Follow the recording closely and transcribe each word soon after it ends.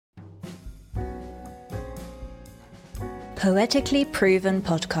Poetically Proven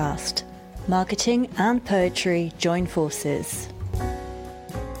Podcast. Marketing and poetry join forces.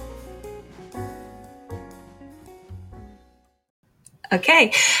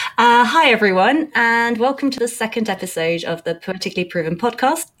 Okay. Hi, everyone, and welcome to the second episode of the Poetically Proven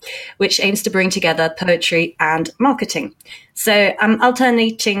Podcast, which aims to bring together poetry and marketing. So I'm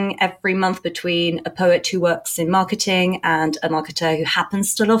alternating every month between a poet who works in marketing and a marketer who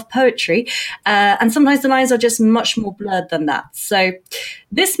happens to love poetry. And sometimes the lines are just much more blurred than that. So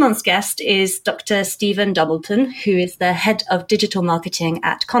this month's guest is Dr. Stephen Doubleton, who is the head of digital marketing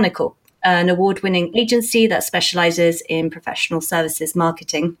at Conical, an award-winning agency that specializes in professional services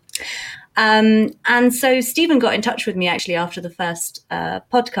marketing. And so Stephen got in touch with me actually after the first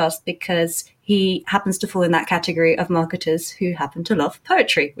podcast because he happens to fall in that category of marketers who happen to love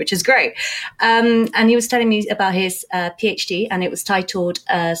poetry, which is great. And he was telling me about his PhD, and it was titled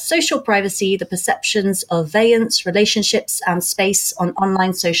Social Privacy, the Perceptions of Variance, Relationships and Space on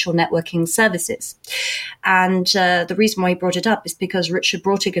Online Social Networking Services. And the reason why he brought it up is because Richard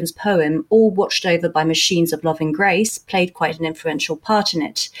Brautigan's poem, All Watched Over by Machines of Loving Grace, played quite an influential part in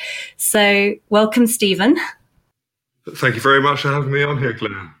it. So welcome, Stephen. Thank you very much for having me on here,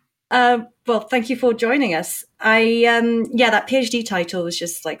 Claire. Well, thank you for joining us. That PhD title was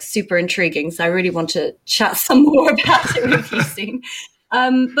just like super intriguing. So I really want to chat some more about it with you soon.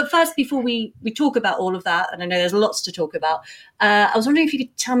 But first, before we talk about all of that, and I know there's lots to talk about, I was wondering if you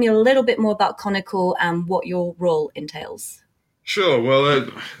could tell me a little bit more about Conical and what your role entails. Sure. Well,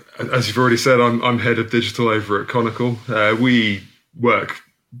 as you've already said, I'm head of digital over at Conical. We work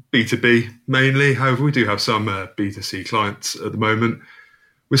B2B mainly. However, we do have some B2C clients at the moment.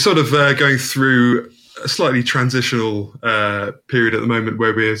 We're sort of going through a slightly transitional period at the moment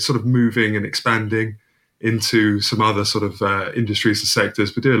where we're sort of moving and expanding into some other sort of industries and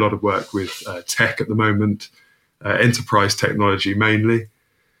sectors. We do a lot of work with tech at the moment, enterprise technology mainly.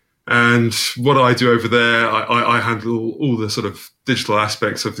 And what I do over there, I handle all the sort of digital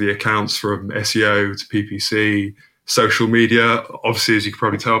aspects of the accounts from SEO to PPC, social media. Obviously, as you can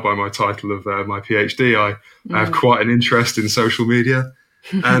probably tell by my title of my PhD, I have quite an interest in social media.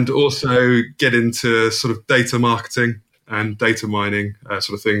 And also get into sort of data marketing and data mining sort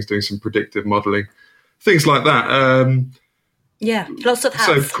of things, doing some predictive modeling, things like that. Lots of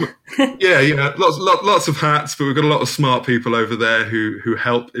hats. Lots of hats, but we've got a lot of smart people over there who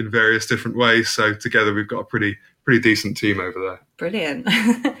help in various different ways. So together we've got a pretty decent team over there. Brilliant.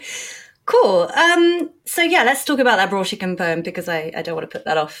 Cool. Let's talk about that Brautigan poem because I don't want to put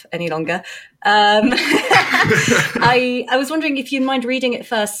that off any longer. I was wondering if you'd mind reading it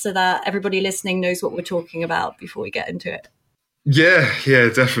first so that everybody listening knows what we're talking about before we get into it. Yeah,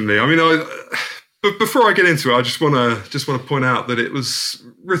 definitely. I mean, but before I get into it, I just want to point out that it was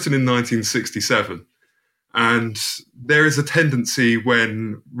written in 1967, and there is a tendency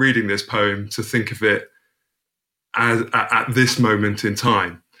when reading this poem to think of it as at this moment in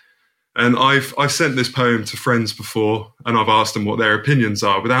time. And I've sent this poem to friends before, and I've asked them what their opinions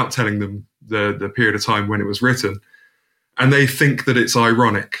are without telling them the period of time when it was written, and they think that it's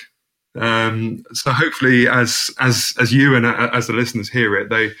ironic. So hopefully, as you and as the listeners hear it,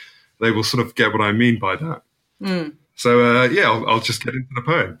 they will sort of get what I mean by that. So I'll just get into the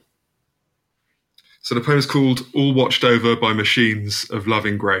poem. So the poem is called All Watched Over by Machines of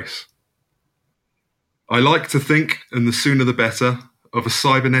Loving Grace. I like to think, and the sooner the better, of a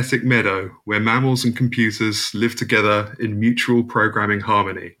cybernetic meadow where mammals and computers live together in mutual programming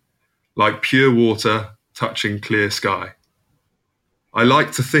harmony, like pure water touching clear sky. I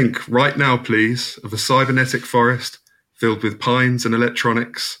like to think right now, please, of a cybernetic forest filled with pines and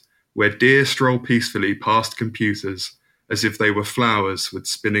electronics, where deer stroll peacefully past computers as if they were flowers with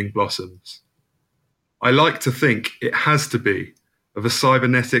spinning blossoms. I like to think it has to be of a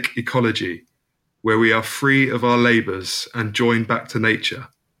cybernetic ecology where we are free of our labours and joined back to nature,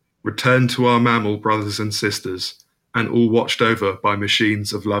 returned to our mammal brothers and sisters, and all watched over by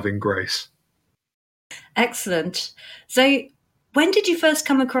machines of loving grace. Excellent. So when did you first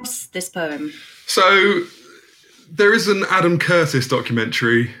come across this poem? So there is an Adam Curtis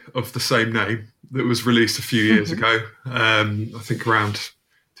documentary of the same name that was released a few years ago, I think around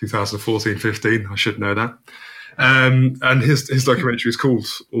 2014-15, I should know that. And his documentary is called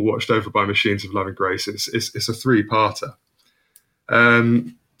All Watched Over by Machines of Loving Grace. It's a three-parter.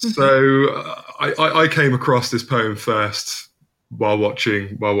 So I came across this poem first while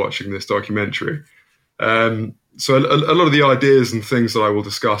watching this documentary. So a lot of the ideas and things that I will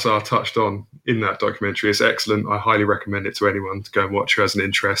discuss are touched on in that documentary. It's excellent. I highly recommend it to anyone to go and watch who has an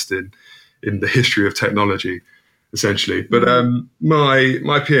interest in the history of technology, essentially. But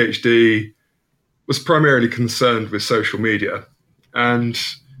my PhD was primarily concerned with social media. And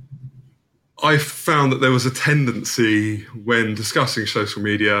I found that there was a tendency when discussing social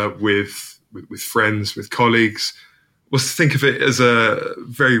media with friends, with colleagues, was to think of it as a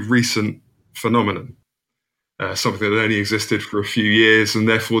very recent phenomenon, something that only existed for a few years, and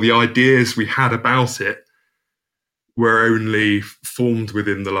therefore the ideas we had about it were only formed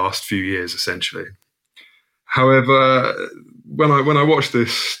within the last few years, essentially. However, when I watched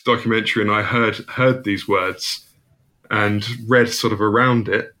this documentary and I heard these words and read sort of around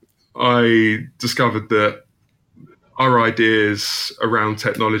it, I discovered that our ideas around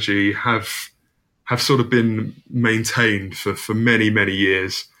technology have sort of been maintained for many, many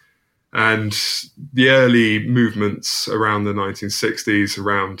years. And the early movements around the 1960s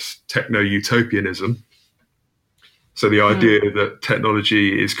around techno-utopianism, so the idea that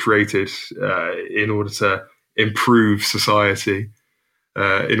technology is created in order to improve society,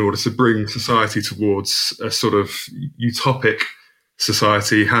 in order to bring society towards a sort of utopic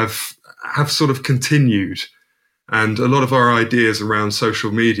society, have sort of continued. And a lot of our ideas around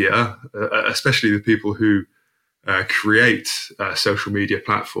social media, especially the people who create social media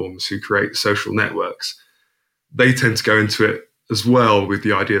platforms, who create social networks, they tend to go into it as well with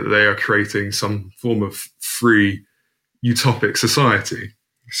the idea that they are creating some form of free utopic society.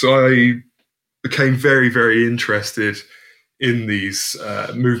 So I became very, very interested in these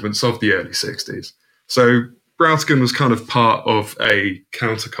movements of the early 60s. So Brautigan was kind of part of a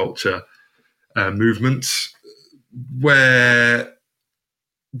counterculture movement where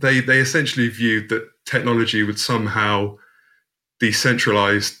they essentially viewed that technology would somehow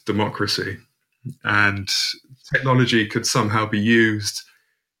decentralize democracy, and technology could somehow be used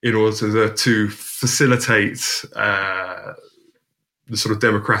in order to facilitate the sort of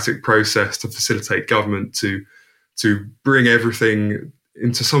democratic process, to facilitate government, to bring everything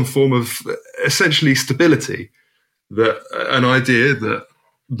into some form of essentially stability. That an idea that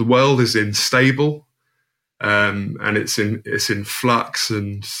the world is unstable, and it's in flux,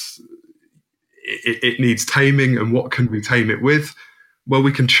 and it needs taming. And what can we tame it with? Well,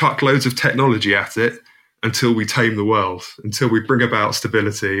 we can chuck loads of technology at it until we tame the world, until we bring about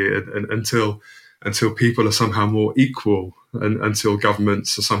stability, and until people are somehow more equal, and until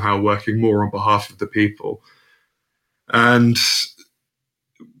governments are somehow working more on behalf of the people. And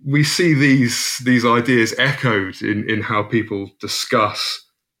we see these ideas echoed in how people discuss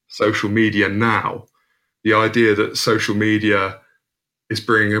social media now. The idea that social media is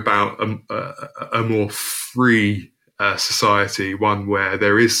bringing about a more free society, one where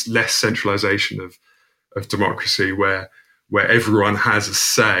there is less centralization of democracy, where everyone has a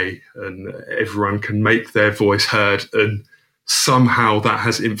say and everyone can make their voice heard, and somehow that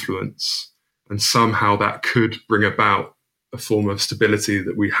has influence, and somehow that could bring about a form of stability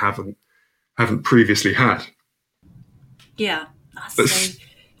that we haven't previously had. Yeah, that's so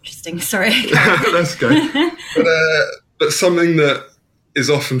interesting. Sorry. That's good. But something that is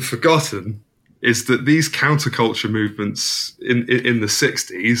often forgotten is that these counterculture movements in the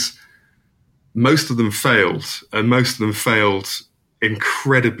 60s, most of them failed, and most of them failed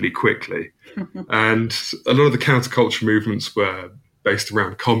incredibly quickly. And a lot of the counterculture movements were based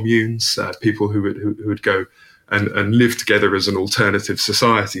around communes, people who would go and live together as an alternative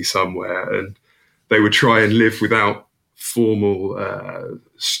society somewhere, and they would try and live without formal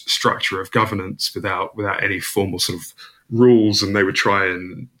structure of governance, without any formal sort of rules, and they would try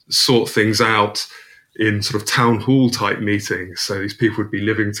and sort things out in sort of town hall type meetings. So these people would be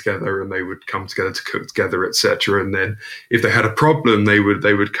living together, and they would come together to cook together, etc. And then if they had a problem, they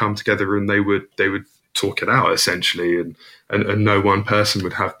would come together and they would talk it out, essentially, and no one person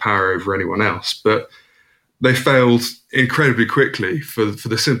would have power over anyone else. But they failed incredibly quickly for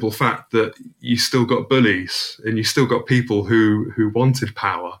the simple fact that you still got bullies, and you still got people who wanted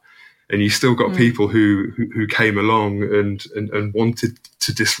power, and you still got people who came along and wanted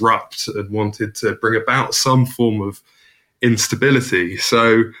to disrupt and wanted to bring about some form of instability.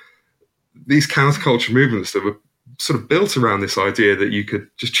 So these counterculture movements that were sort of built around this idea that you could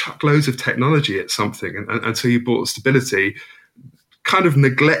just chuck loads of technology at something and until you brought stability, kind of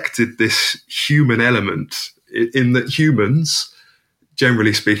neglected this human element, in that humans,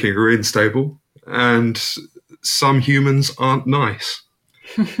 generally speaking, are unstable, and some humans aren't nice.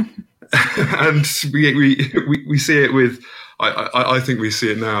 And we see it with, I think we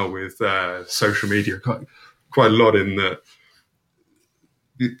see it now with social media quite a lot, in that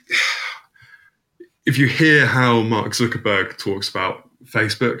if you hear how Mark Zuckerberg talks about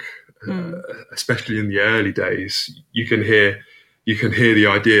Facebook, especially in the early days, you can hear the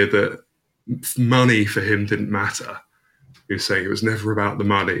idea that money for him didn't matter. He was saying it was never about the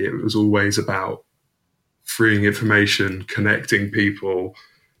money. It was always about freeing information, connecting people,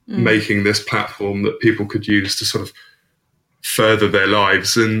 making this platform that people could use to sort of further their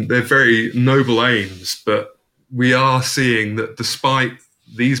lives. And they're very noble aims, but we are seeing that despite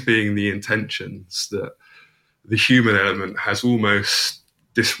these being the intentions, that the human element has almost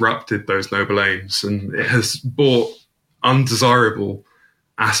disrupted those noble aims, and it has brought undesirable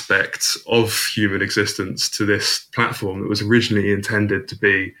aspects of human existence to this platform that was originally intended to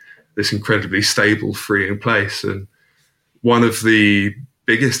be this incredibly stable, freeing place. And one of the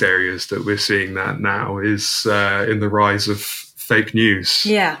biggest areas that we're seeing that now is in the rise of fake news.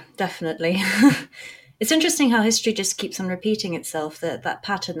 Yeah, definitely. It's interesting how history just keeps on repeating itself. That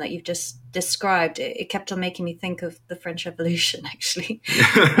pattern that you've just described, it kept on making me think of the French Revolution, actually.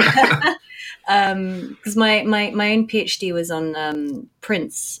 Because my own PhD was on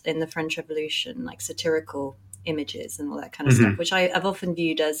prints in the French Revolution, like satirical images and all that kind of stuff, which I've often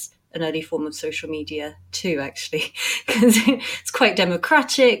viewed as an early form of social media too, actually, because it's quite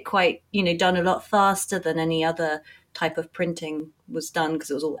democratic, quite, done a lot faster than any other type of printing was done, because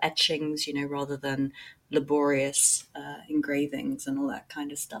it was all etchings, rather than laborious engravings and all that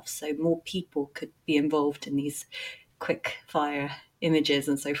kind of stuff. So more people could be involved in these quick fire images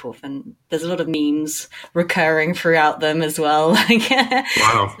and so forth. And there's a lot of memes recurring throughout them as well.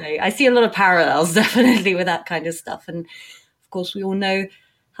 Wow. So I see a lot of parallels definitely with that kind of stuff. And of course, we all know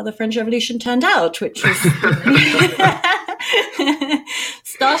how the French Revolution turned out, which was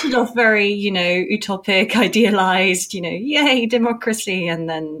started off very, utopic, idealized, yay, democracy. And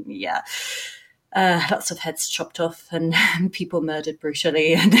then, lots of heads chopped off and people murdered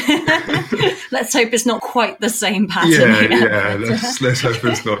brutally. And let's hope it's not quite the same pattern. Yeah. Let's hope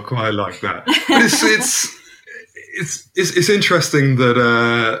it's not quite like that. But it's interesting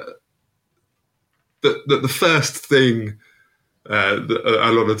that the first thing that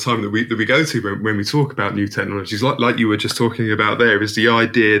a lot of the time that we go to when we talk about new technologies, like you were just talking about there, is the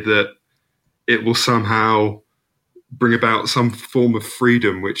idea that it will somehow bring about some form of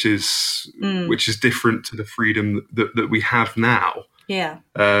freedom which is different to the freedom that we have now. Yeah.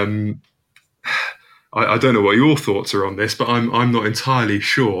 I don't know what your thoughts are on this, but I'm not entirely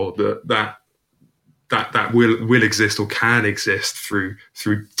sure that will exist or can exist through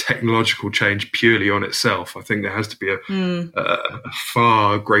technological change purely on itself. I think there has to be a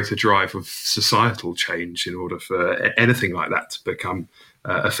far greater drive of societal change in order for anything like that to become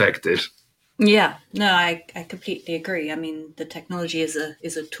effective. Yeah, no, I completely agree. I mean, the technology is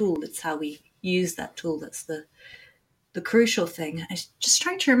a tool. It's how we use that tool that's the crucial thing. I'm just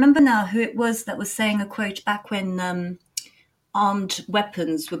trying to remember now who it was that was saying a quote back when armed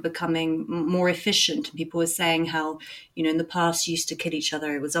weapons were becoming more efficient. And people were saying how, in the past you used to kill each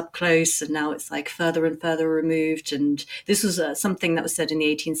other, it was up close, and now it's like further and further removed. And this was something that was said in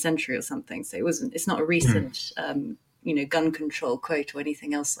the 18th century or something. So it's not a recent gun control quote or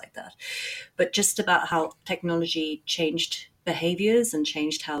anything else like that, but just about how technology changed behaviors and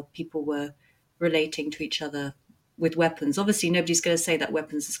changed how people were relating to each other with weapons. Obviously, nobody's going to say that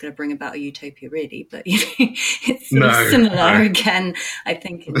weapons is going to bring about a utopia, really, but it's sort of similar again, I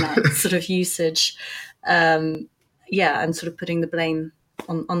think, in that sort of usage. And sort of putting the blame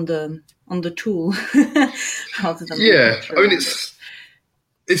on the tool rather than I mean,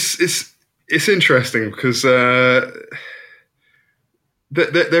 it's interesting because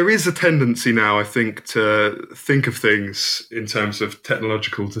there is a tendency now, I think, to think of things in terms of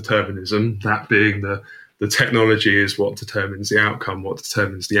technological determinism, that being the technology is what determines the outcome, what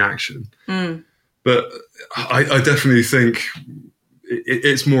determines the action. But I definitely think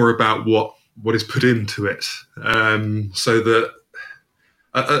it's more about what is put into it. So that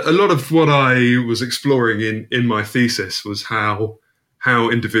a lot of what I was exploring in my thesis was how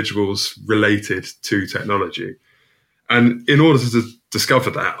individuals related to technology. And in order to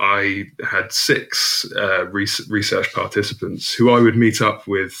discover that, I had 6 research participants who I would meet up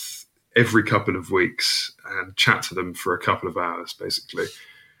with every couple of weeks and chat to them for a couple of hours, basically,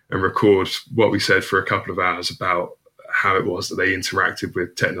 and record what we said for a couple of hours about how it was that they interacted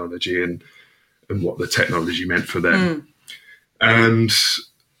with technology and what the technology meant for them. And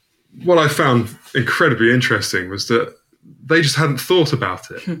what I found incredibly interesting was that they just hadn't thought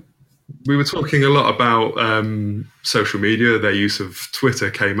about it. We were talking a lot about social media. Their use of Twitter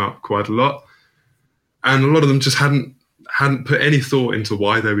came up quite a lot. And a lot of them just hadn't put any thought into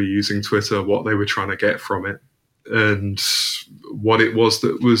why they were using Twitter, what they were trying to get from it, and what it was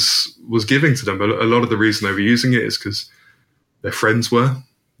that was giving to them. A lot of the reason they were using it is because their friends were.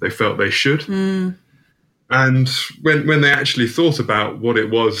 They felt they should. And when they actually thought about what it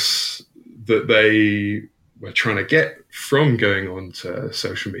was that they were trying to get from going on to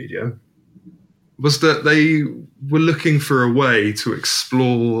social media, was that they were looking for a way to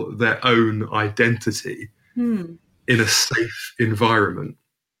explore their own identity in a safe environment.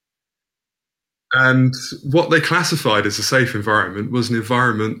 And what they classified as a safe environment was an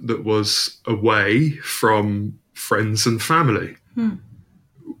environment that was away from friends and family,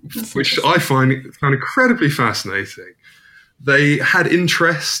 which I found incredibly fascinating. They had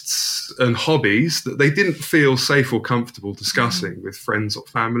interests and hobbies that they didn't feel safe or comfortable discussing with friends or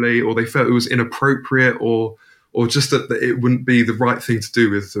family, or they felt it was inappropriate, or just that it wouldn't be the right thing to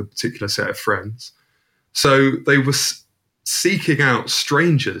do with a particular set of friends. So they were seeking out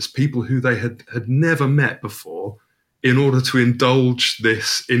strangers, people who they had never met before, in order to indulge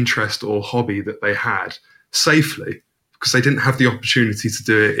this interest or hobby that they had safely, because they didn't have the opportunity to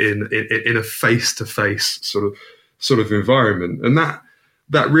do it in a face-to-face sort of environment. And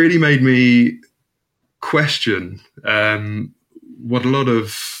that really made me question what a lot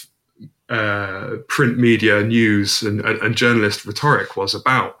of print media, news and journalist rhetoric was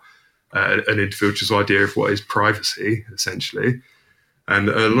about an individual's idea of what is privacy, essentially. And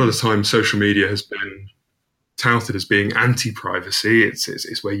a lot of times social media has been touted as being anti-privacy.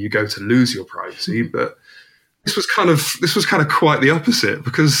 It's where you go to lose your privacy. But this was kind of quite the opposite,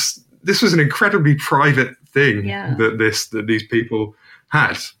 because this was an incredibly private thing that these people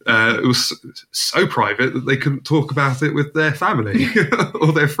had. It was so private that they couldn't talk about it with their family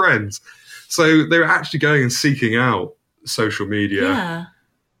or their friends. So they were actually going and seeking out social media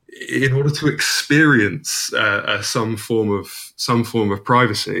in order to experience some form of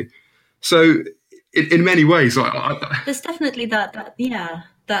privacy. So in many ways, there's definitely that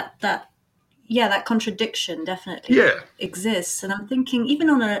contradiction definitely exists. And I'm thinking, even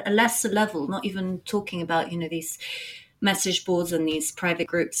on a lesser level, not even talking about, these message boards and these private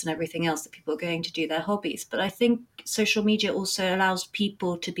groups and everything else that people are going to do their hobbies, but I think social media also allows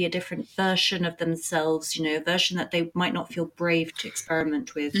people to be a different version of themselves, a version that they might not feel brave to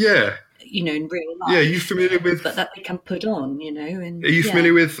experiment with. In real life. Are you familiar with... But that they can put on, Are you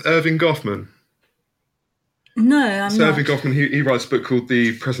familiar with Irving Goffman? No, I'm not. Irving Goffman, he writes a book called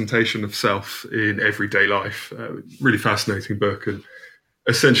The Presentation of Self in Everyday Life. Really fascinating book. And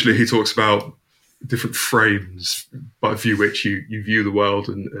essentially he talks about different frames by view which you view the world,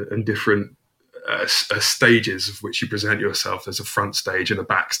 and different stages of which you present yourself. There's a front stage and a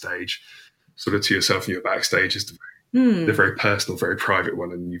backstage, sort of to yourself, and your backstage is the very personal, very private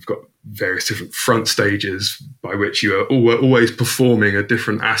one. And you've got various different front stages by which you are always performing a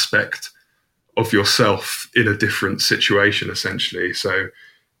different aspect of yourself in a different situation, essentially. So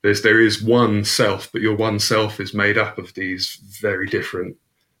there is one self, but your one self is made up of these very different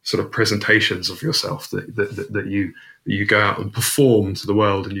sort of presentations of yourself that you go out and perform to the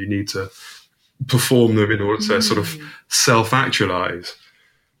world, and you need to perform them in order to sort of self-actualize.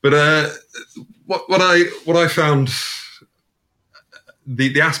 But what I found,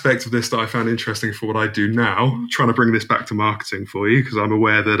 the aspect of this that I found interesting for what I do now, trying to bring this back to marketing for you, because I'm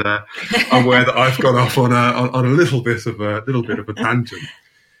aware that I've gone off on a little bit of a tangent,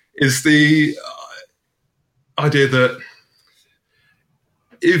 is the idea that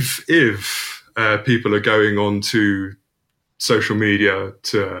if people are going on to social media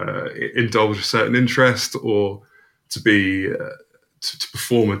to indulge a certain interest, or to be to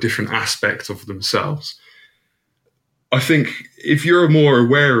perform a different aspect of themselves, I think if you're more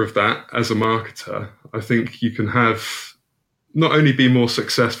aware of that as a marketer, I think you can not only be more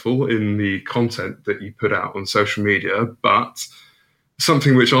successful in the content that you put out on social media, but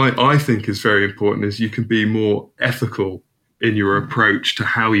something which I think is very important is you can be more ethical in your approach to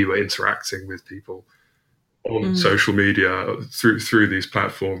how you are interacting with people on social media through these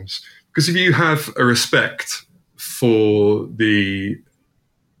platforms. Because if you have a respect for the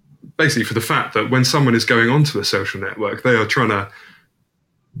fact that when someone is going onto a social network, they are trying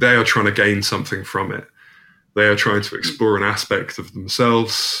to gain something from it. They are trying to explore an aspect of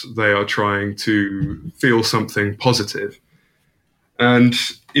themselves. They are trying to feel something positive. And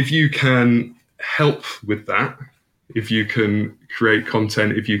if you can help with that, if you can create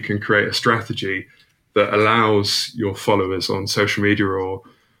content, if you can create a strategy that allows your followers on social media, or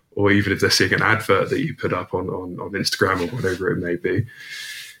even if they're seeing an advert that you put up on Instagram or whatever it may be,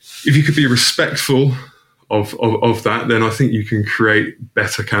 if you could be respectful of that, then I think you can create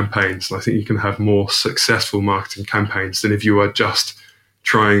better campaigns. And I think you can have more successful marketing campaigns than if you are just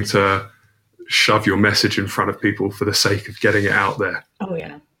trying to shove your message in front of people for the sake of getting it out there. Oh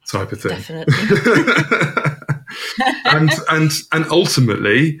yeah. Type of thing. Definitely. and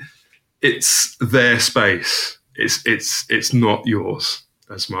ultimately it's their space. It's not yours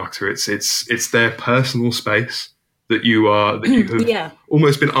as a marketer. It's their personal space that you have Yeah.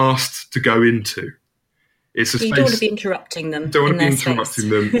 almost been asked to go into. It's a space. You don't want to be interrupting them. Don't want to be interrupting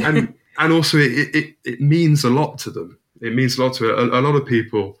them, and also it means a lot to them. It means a lot to a lot of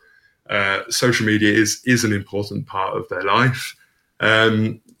people. Social media is an important part of their life. I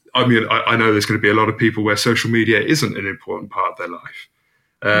mean, I know there's going to be a lot of people where social media isn't an important part of their life.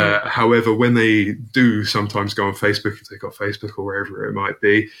 However, when they do sometimes go on Facebook, if they've got Facebook or wherever it might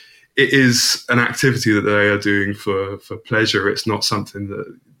be, it is an activity that they are doing for pleasure. It's not something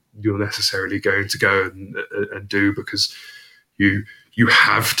that you're necessarily going to go and do because you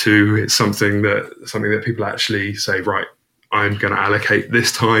have to. It's something that people actually say, right, I'm going to allocate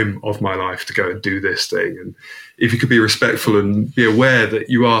this time of my life to go and do this thing. And if you could be respectful and be aware that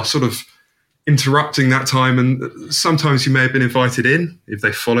you are sort of interrupting that time, and sometimes you may have been invited in if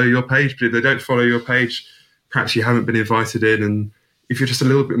they follow your page, but if they don't follow your page, perhaps you haven't been invited in. And if you're just a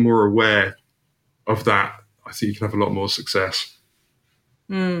little bit more aware of that, I think you can have a lot more success.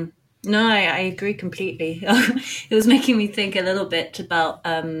 No, I agree completely. It was making me think a little bit about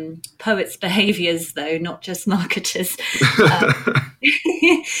poets' behaviors, though, not just marketers.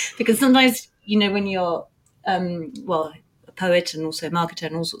 Because sometimes, when you're, a poet and also a marketer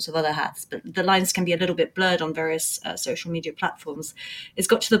and all sorts of other hats, but the lines can be a little bit blurred on various social media platforms. It's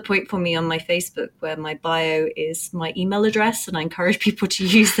got to the point for me on my Facebook where my bio is my email address, and I encourage people to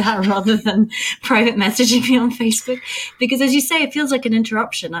use that rather than private messaging me on Facebook. Because as you say, it feels like an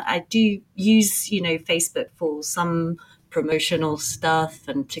interruption. I do use, Facebook for some promotional stuff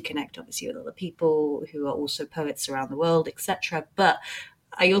and to connect obviously with other people who are also poets around the world, etc. But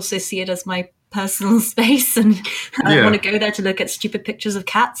I also see it as my personal space, and I don't want to go there to look at stupid pictures of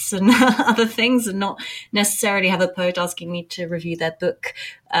cats and other things, and not necessarily have a poet asking me to review their book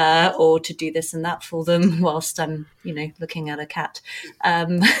or to do this and that for them whilst I'm, looking at a cat.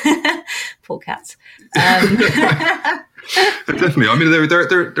 Poor cats. Definitely. I mean,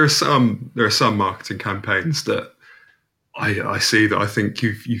 there are some marketing campaigns that I see that I think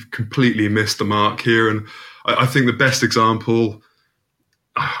you've completely missed the mark here, and I think the best example.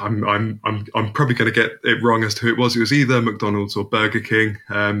 I'm probably going to get it wrong as to who it was. It was either McDonald's or Burger King.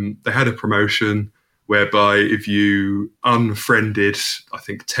 They had a promotion whereby if you unfriended, I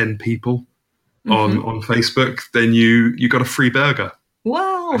think 10 people on Facebook, then you got a free burger.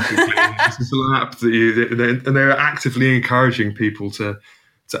 Wow! This is an app that and they're actively encouraging people to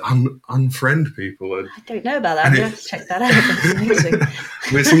unfriend people. And, I don't know about that. I'm going to check that out. That's amazing.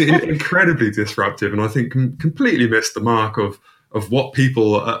 It's incredibly disruptive, and I think completely missed the mark of what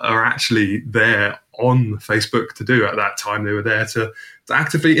people are actually there on Facebook to do at that time. They were there to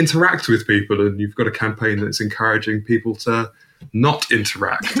actively interact with people, and you've got a campaign that's encouraging people to not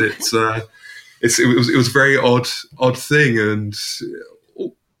interact. It was a very odd thing, and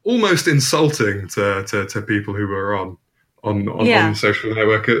almost insulting to people who were on social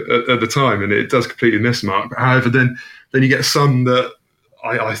network at the time, and it does completely miss the mark. However, then you get some that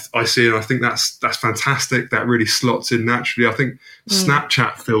I see, and I think that's fantastic. That really slots in naturally. I think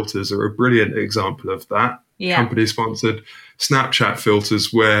Snapchat filters are a brilliant example of that. Yeah. Company-sponsored Snapchat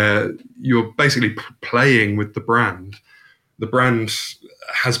filters where you're basically playing with the brand. The brand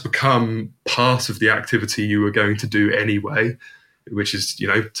has become part of the activity you were going to do anyway, which is,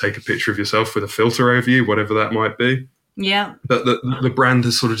 take a picture of yourself with a filter over you, whatever that might be. Yeah. But the brand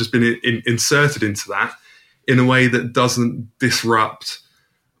has sort of just been inserted into that in a way that doesn't disrupt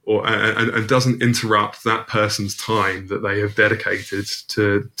and doesn't interrupt that person's time that they have dedicated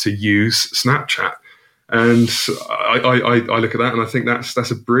to use Snapchat. And I look at that and I think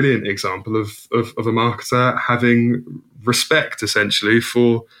that's a brilliant example of a marketer having respect essentially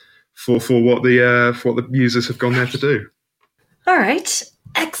for what the users have gone there to do. All right,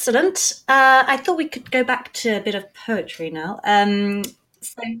 excellent. I thought we could go back to a bit of poetry now.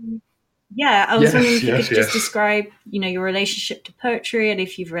 Yeah, I was wondering if you could just describe, your relationship to poetry, and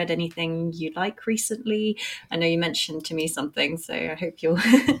if you've read anything you like recently. I know you mentioned to me something, so I hope you'll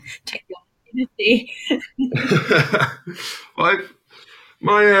take the opportunity.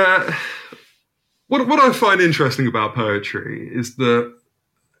 What I find interesting about poetry is that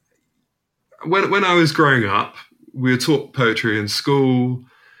when I was growing up, we were taught poetry in school,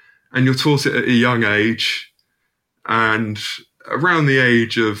 and you're taught it at a young age, and around the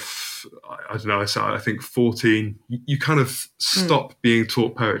age of, I don't know, I think 14, you kind of stop being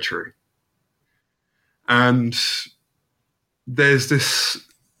taught poetry. And there's this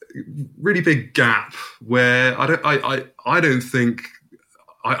really big gap where I don't think,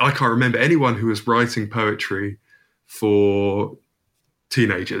 I can't remember anyone who was writing poetry for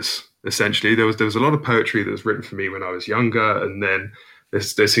teenagers, essentially. There was a lot of poetry that was written for me when I was younger, and then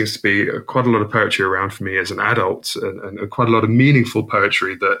there seems to be quite a lot of poetry around for me as an adult, and quite a lot of meaningful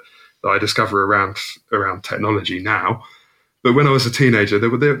poetry that I discover around technology now. But when I was a teenager,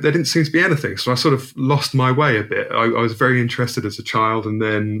 there didn't seem to be anything. So I sort of lost my way a bit. I was very interested as a child. And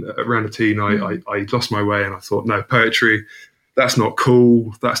then around a teen, I lost my way and I thought, no, poetry, that's not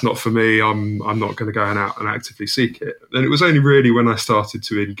cool. That's not for me. I'm not going to go out and actively seek it. And it was only really when I started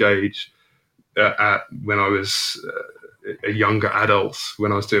to engage when I was a younger adult,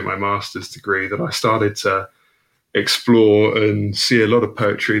 when I was doing my master's degree, that I started to explore and see a lot of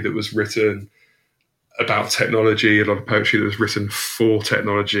poetry that was written about technology, a lot of poetry that was written for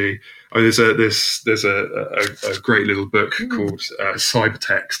technology. I mean, there's a great little book called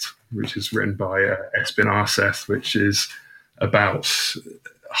Cybertext, which is written by Espen Aarseth, which is about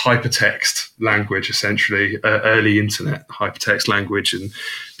hypertext language, essentially, early internet hypertext language, and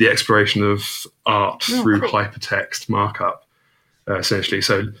the exploration of art through hypertext markup, essentially.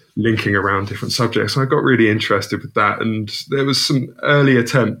 So linking around different subjects. I got really interested with that, and there was some early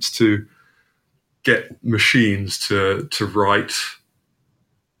attempts to get machines to write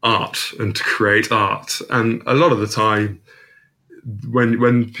art and to create art. And a lot of the time,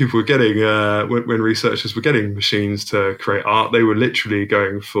 when people were getting, when researchers were getting machines to create art, they were literally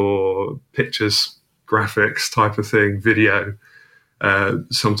going for pictures, graphics type of thing, video,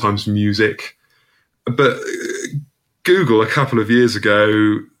 sometimes music. But Google a couple of years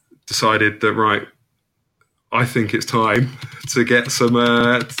ago decided that, right, I think it's time to get some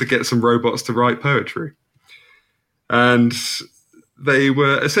robots to write poetry, and they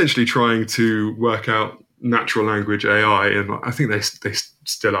were essentially trying to work out natural language AI, and I think they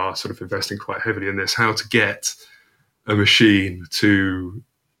still are sort of investing quite heavily in this. How to get a machine to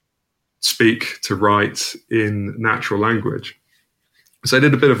speak, to write in natural language. So I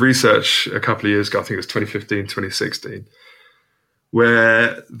did a bit of research a couple of years ago. I think it was 2015, 2016,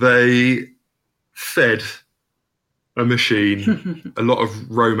 where they fed a machine a lot of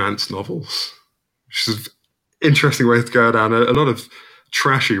romance novels, which is an interesting way to go down. A lot of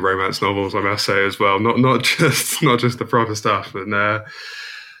trashy romance novels, I must say, as well. Not just the proper stuff. And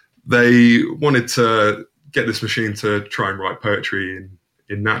they wanted to get this machine to try and write poetry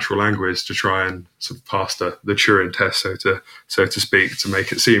in natural language, to try and sort of pass the Turing test, so to speak, to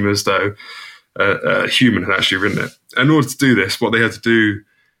make it seem as though a human had actually written it. And in order to do this, what they had to do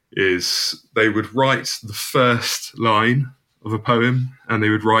is they would write the first line of a poem and they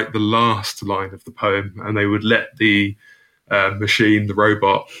would write the last line of the poem, and they would let the machine, the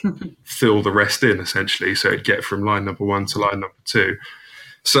robot, fill the rest in, essentially, so it'd get from line number 1 to line number 2.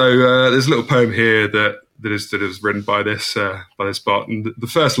 So there's a little poem here that is written by this bot, and the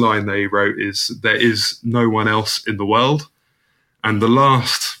first line they wrote is, "There is no one else in the world," and the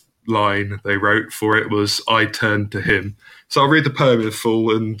last line they wrote for it was, "I turned to him." So I'll read the poem in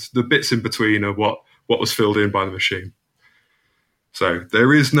full, and the bits in between are what was filled in by the machine. So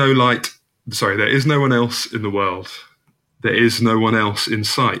there is no one else in the world. There is no one else in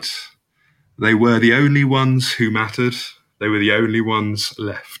sight. They were the only ones who mattered. They were the only ones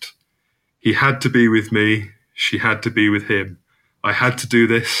left. He had to be with me. She had to be with him. I had to do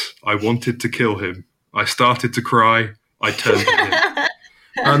this. I wanted to kill him. I started to cry. I turned to him.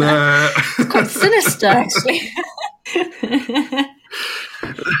 And, it's quite sinister, actually.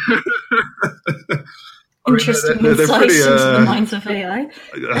 Interesting insights into the minds of AI.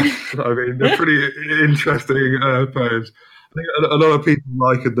 I mean, they're pretty interesting poems. I think a lot of people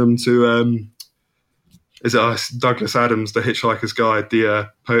liken them to Douglas Adams' The Hitchhiker's Guide, the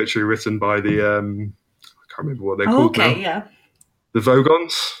poetry written by the I can't remember what they're called now. Yeah. The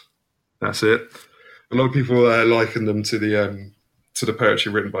Vogons. That's it. A lot of people liken them to the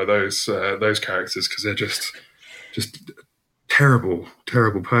poetry written by those characters, because they're just terrible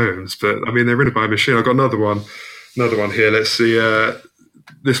poems. But I mean, they're written by a machine. I've got another one here. Let's see.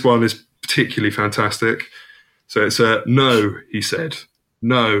 This one is particularly fantastic. So it's "No," he said.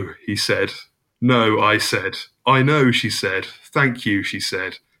 "No," he said. "No," I said. "I know," she said. "Thank you," she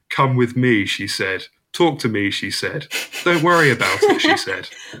said. "Come with me," she said. "Talk to me," she said. "Don't worry about it," she said.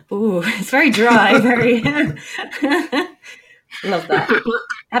 Ooh, it's very dry. Very. Love that.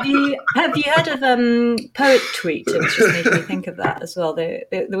 Have you heard of Poet Tweet? It was just making me think of that as well. There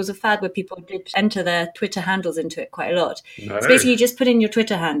was a fad where people did enter their Twitter handles into it quite a lot. No. So basically, you just put in your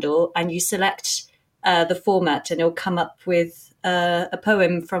Twitter handle and you select the format, and it'll come up with a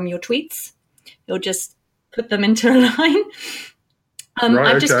poem from your tweets. You'll just put them into a line.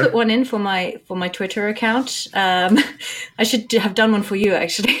 I've just put one in for my Twitter account. I should have done one for you,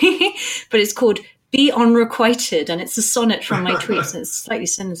 actually, but it's called "Be Unrequited," and it's a sonnet from my tweets, and it's slightly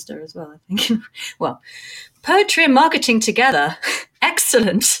sinister as well, I think. Well, poetry and marketing together.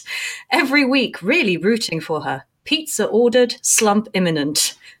 Excellent. Every week, really rooting for her. Pizza ordered, slump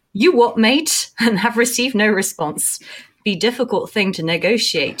imminent. You what, mate? And have received no response. Be difficult thing to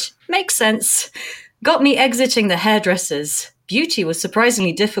negotiate. Makes sense. Got me exiting the hairdressers. Beauty was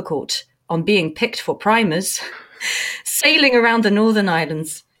surprisingly difficult on being picked for primers. Sailing around the Northern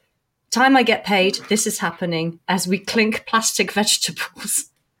Islands. Time I get paid, this is happening as we clink plastic vegetables.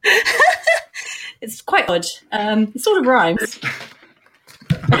 It's quite odd. It sort of rhymes.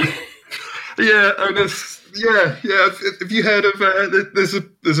 Yeah, Have you heard of? There's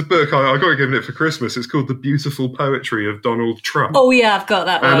a book I got given it for Christmas. It's called The Beautiful Poetry of Donald Trump. Oh yeah, I've got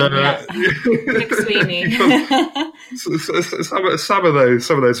that one. Nick Sweeney. Some of those.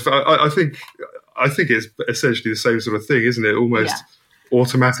 I think it's essentially the same sort of thing, isn't it? Almost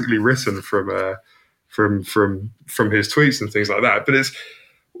automatically written from his tweets and things like that. But it's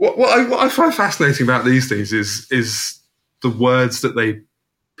what I find fascinating about these things is the words that they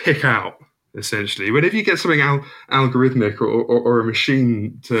pick out. Essentially, whenever you get something algorithmic or a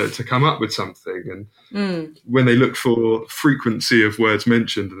machine to come up with something, and when they look for frequency of words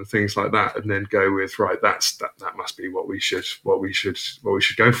mentioned and things like that, and then go with that must be what we should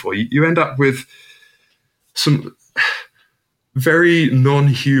go for, you end up with some very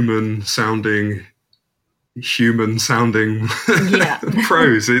non-human sounding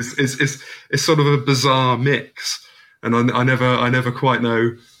prose. It's sort of a bizarre mix, and I never quite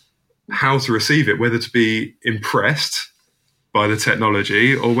know how to receive it, whether to be impressed by the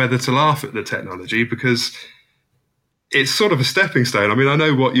technology or whether to laugh at the technology, because it's sort of a stepping stone. I mean, I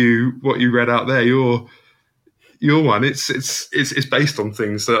know what you read out there, your one. It's based on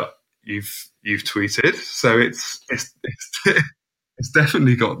things that you've tweeted, so it's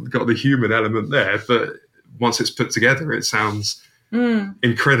definitely got the human element there. But once it's put together, it sounds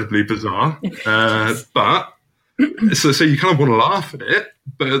incredibly bizarre. But so you kind of want to laugh at it,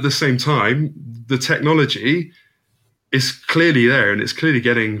 but at the same time, the technology is clearly there, and it's clearly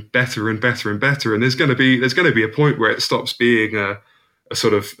getting better and better and better. And there's going to be a point where it stops being a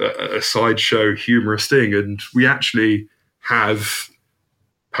sort of a sideshow humorous thing, and we actually have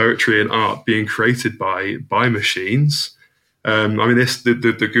poetry and art being created by machines. I mean,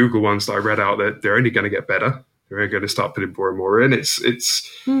 the Google ones that I read out, they're only going to get better. They're going to start putting more and more in. It's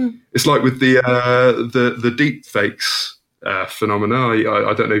like with the deep fakes phenomena.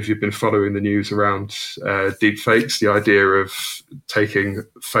 I don't know if you've been following the news around deep fakes. The idea of taking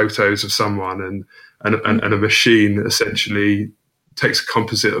photos of someone and a machine essentially takes a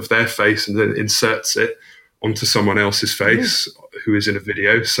composite of their face and then inserts it onto someone else's face who is in a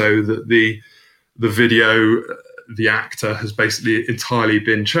video, so that the video, the actor has basically entirely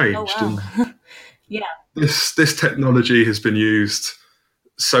been changed. Oh, wow. And yeah. This technology has been used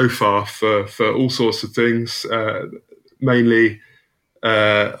so far for all sorts of things. Unfortunately,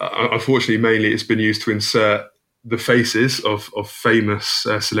 it's been used to insert the faces of famous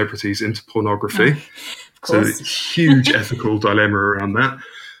celebrities into pornography. So huge ethical dilemma around that.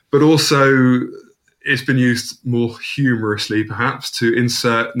 But also, it's been used more humorously, perhaps, to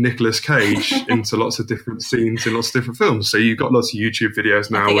insert Nicolas Cage into lots of different scenes in lots of different films. So you've got lots of YouTube videos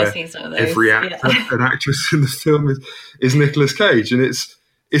now where every actor and actress in the film is Nicolas Cage, and it's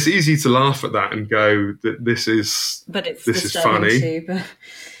easy to laugh at that and go that this is funny. Too, but...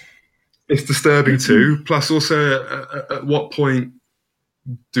 It's disturbing too. Plus, also, at what point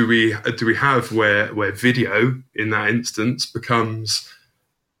do we have where video in that instance becomes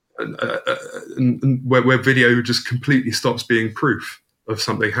where video just completely stops being proof of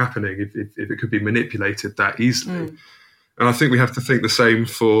something happening if it could be manipulated that easily. And I think we have to think the same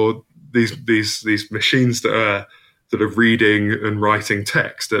for these machines that are reading and writing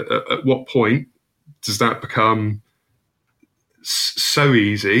text. At what point does that become so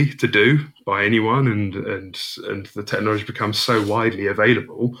easy to do by anyone, and the technology becomes so widely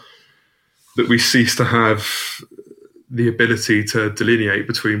available that we cease to have the ability to delineate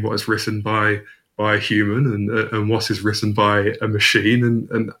between what is written by a human and what is written by a machine,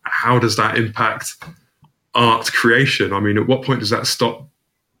 and how does that impact art creation? I mean, at what point does that stop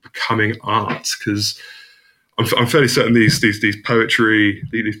becoming art? Because I'm fairly certain these poetry,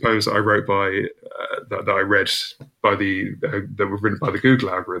 these poems that I wrote that I read that were written by the Google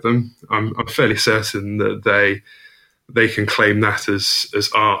algorithm, I'm fairly certain that they can claim that as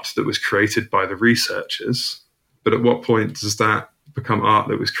art that was created by the researchers. But at what point does that become art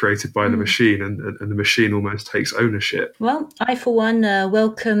that was created by the machine, and the machine almost takes ownership? Well, I, for one,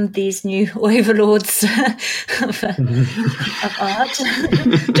 welcome these new overlords of art.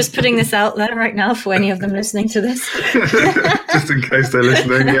 Just putting this out there right now for any of them listening to this. Just in case they're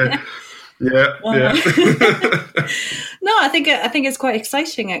listening, yeah. No, I think it's quite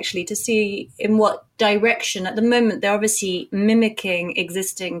exciting actually to see in what direction. At the moment, they're obviously mimicking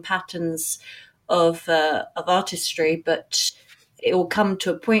existing patterns of artistry, but it will come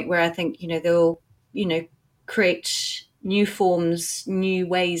to a point where I think they'll create new forms, new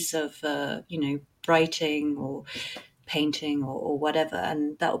ways of writing or painting or whatever,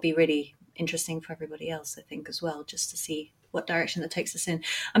 and that will be really interesting for everybody else, I think, as well, just to see what direction that takes us in.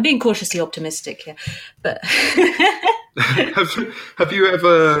 I'm being cautiously optimistic here, but have you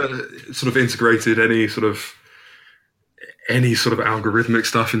ever sort of integrated any sort of algorithmic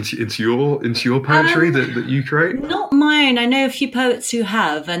stuff into your poetry that you create? Not mine. I know a few poets who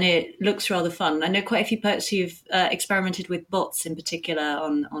have, and it looks rather fun. I know quite a few poets who've experimented with bots, in particular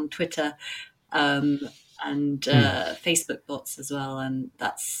on Twitter and Facebook bots as well, and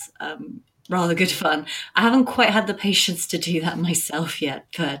that's rather good fun. I haven't quite had the patience to do that myself yet,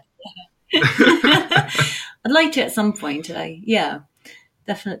 but I'd like to at some point.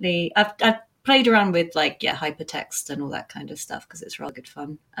 Definitely. I've played around with hypertext and all that kind of stuff because it's rather good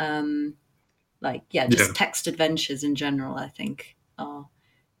fun. Text adventures in general, I think are,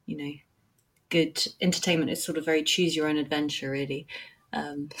 good entertainment. It's sort of very choose your own adventure, really.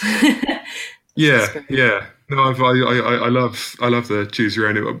 Yeah. No, I love the choose your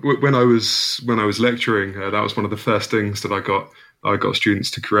own. When I was lecturing, that was one of the first things that I got students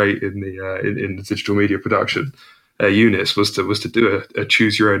to create in the digital media production units was to do a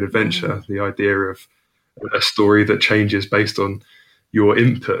choose your own adventure. The idea of a story that changes based on your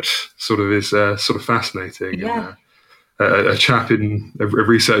input is sort of fascinating. Yeah. And, a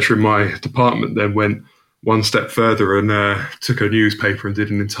researcher in my department then went one step further and took a newspaper and did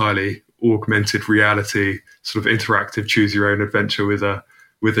an entirely augmented reality sort of interactive choose your own adventure with a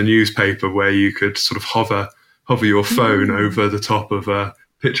newspaper where you could sort of hover your phone over the top of a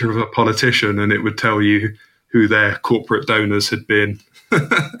picture of a politician and it would tell you who their corporate donors had been.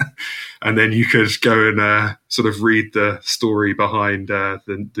 And then you could go and sort of read the story behind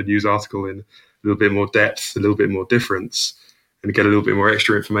the news article in a little bit more depth, a little bit more difference, and get a little bit more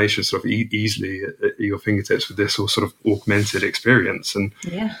extra information sort of easily at your fingertips with this sort of augmented experience. And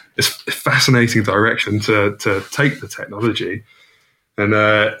it's a fascinating direction to take the technology. And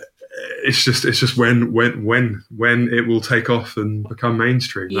it's just when it will take off and become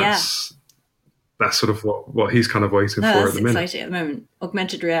mainstream. That's sort of what he's kind of waiting for at the minute. That's exciting at the moment.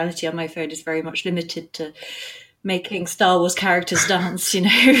 Augmented reality on my phone is very much limited to making Star Wars characters dance,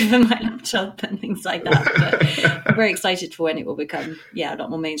 over my laptop and things like that. But I'm very excited for when it will become, a lot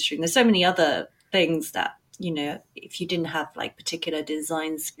more mainstream. There's so many other things that, if you didn't have like particular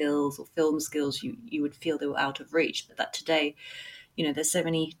design skills or film skills, you would feel they were out of reach. But that today, there's so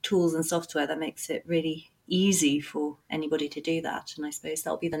many tools and software that makes it really easy for anybody to do that. And I suppose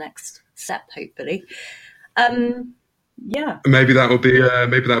that'll be the next step, hopefully. Maybe that'll be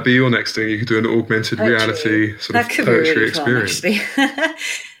your next thing. You could do an augmented reality sort of poetry really experience. Fun, actually.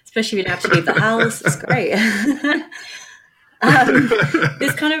 Especially when you have to leave the house. It's great.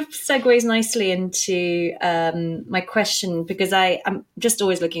 This kind of segues nicely into my question, because I'm just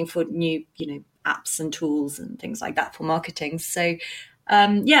always looking for new, apps and tools and things like that for marketing. So, so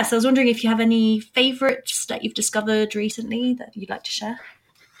I was wondering if you have any favorites that you've discovered recently that you'd like to share.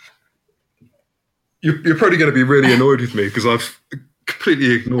 You're probably going to be really annoyed with me because I've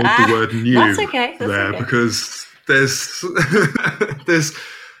completely ignored the word new. That's okay. Because there's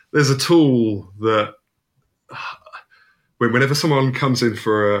a tool that whenever someone comes in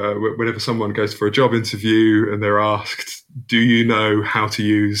whenever someone goes for a job interview and they're asked, do you know how to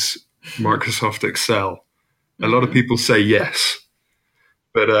use Microsoft Excel? A lot of people say yes.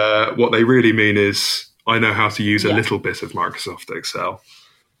 But what they really mean is, I know how to use a little bit of Microsoft Excel.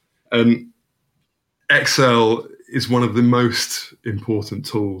 And Excel is one of the most important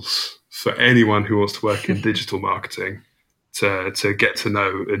tools for anyone who wants to work in digital marketing to get to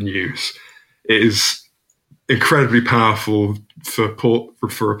know and use. It is incredibly powerful for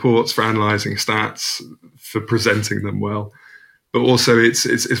reports, for analysing stats, for presenting them well. But also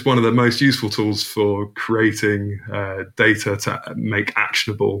it's one of the most useful tools for creating data to make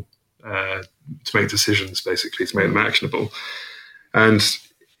actionable, to make decisions, basically, to make them actionable. And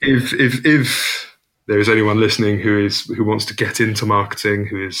if there is anyone listening who wants to get into marketing,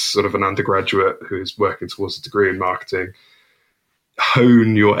 who is sort of an undergraduate, who is working towards a degree in marketing,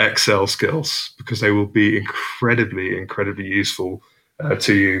 hone your Excel skills, because they will be incredibly, incredibly useful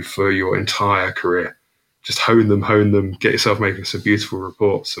to you for your entire career. Just hone them, get yourself making some beautiful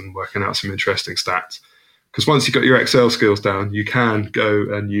reports and working out some interesting stats. Because once you've got your Excel skills down, you can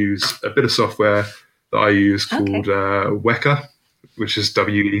go and use a bit of software that I use called Weka, which is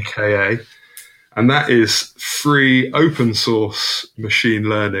Weka. And that is free open source machine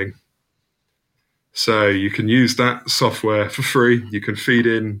learning. So you can use that software for free. You can feed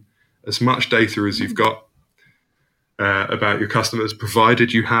in as much data as you've got about your customers,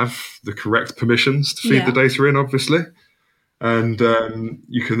 provided you have the correct permissions to feed the data in, obviously. And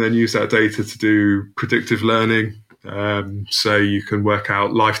you can then use that data to do predictive learning. So you can work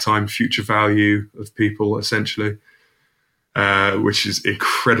out lifetime future value of people, essentially, which is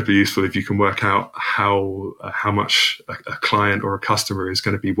incredibly useful if you can work out how much a client or a customer is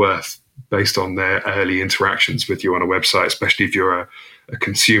going to be worth based on their early interactions with you on a website, especially if you're a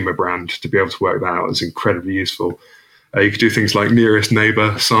consumer brand. To be able to work that out is incredibly useful. You could do things like nearest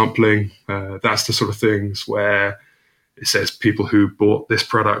neighbor sampling. That's the sort of things where it says people who bought this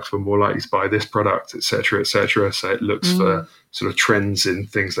product were more likely to buy this product, et cetera, et cetera. So it looks for sort of trends in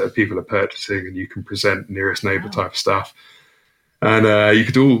things that people are purchasing, and you can present nearest neighbor type of stuff. And you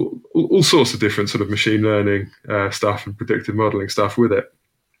could do all sorts of different sort of machine learning stuff and predictive modeling stuff with it.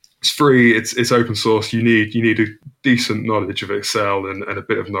 It's free. It's open source. You need a decent knowledge of Excel and a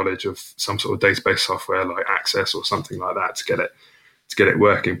bit of knowledge of some sort of database software like Access or something like that to get it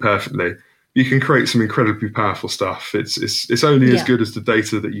working perfectly. You can create some incredibly powerful stuff. It's only as good as the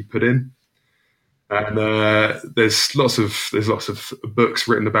data that you put in. And there's lots of books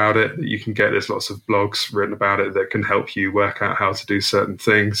written about it that you can get. There's lots of blogs written about it that can help you work out how to do certain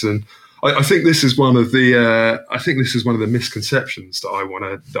things. And I think this is one of the misconceptions that I want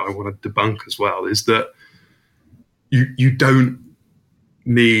to debunk as well, is that you don't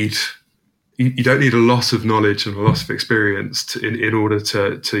need a lot of knowledge and a lot of experience in order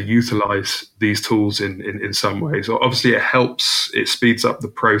to utilize these tools in some ways. Obviously, it helps. It speeds up the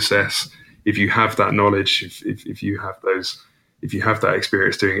process if you have that knowledge, if you have that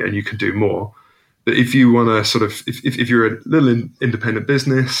experience doing it, and you can do more. But if you want to sort of, if you're a little independent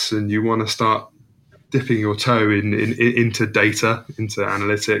business and you want to start dipping your toe into data, into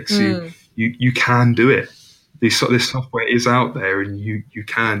analytics, you can do it. This software is out there, and you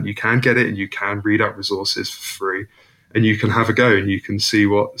can get it, and you can read up resources for free, and you can have a go, and you can see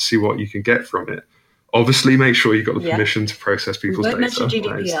what you can get from it. Obviously, make sure you've got the permission to process people's data. Mention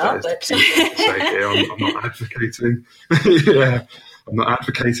GDPR, but I'm not advocating. I'm not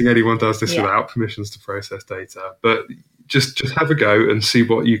advocating anyone does this without permissions to process data. But just have a go and see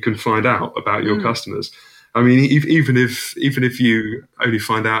what you can find out about your customers. I mean, even if you only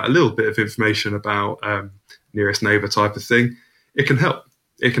find out a little bit of information about nearest neighbor type of thing, it can help.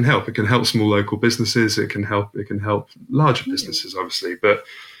 It can help. It can help small local businesses. It can help larger businesses, obviously. But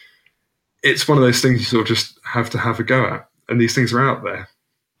it's one of those things you sort of just have to have a go at, and these things are out there.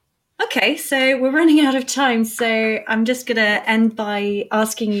 Okay, so we're running out of time, so I'm just going to end by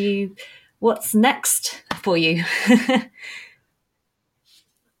asking you what's next for you.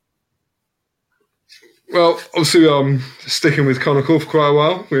 Well, obviously, I'm sticking with Conical for quite a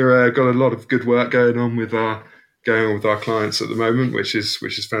while. We've got a lot of good work going on with our clients at the moment, which is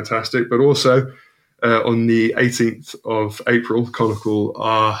fantastic. But also, on the 18th of April, Conical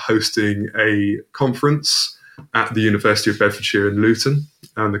are hosting a conference at the University of Bedfordshire in Luton.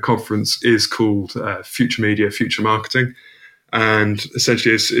 And the conference is called Future Media, Future Marketing. And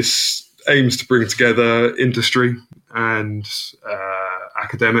essentially it aims to bring together industry and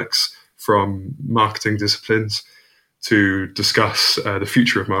academics from marketing disciplines to discuss the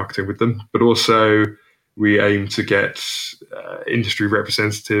future of marketing with them. But also we aim to get industry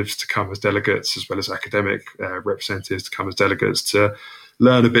representatives to come as delegates, as well as academic representatives to come as delegates, to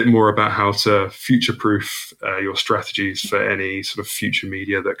learn a bit more about how to future-proof your strategies for any sort of future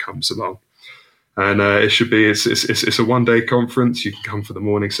media that comes along. And it's a one-day conference. You can come for the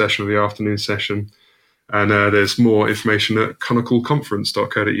morning session or the afternoon session. And there's more information at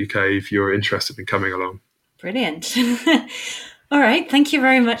conicalconference.co.uk if you're interested in coming along. Brilliant. All right. Thank you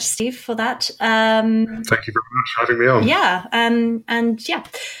very much, Steve, for that. Thank you very much for having me on. Yeah.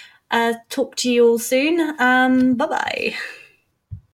 Talk to you all soon. Bye-bye.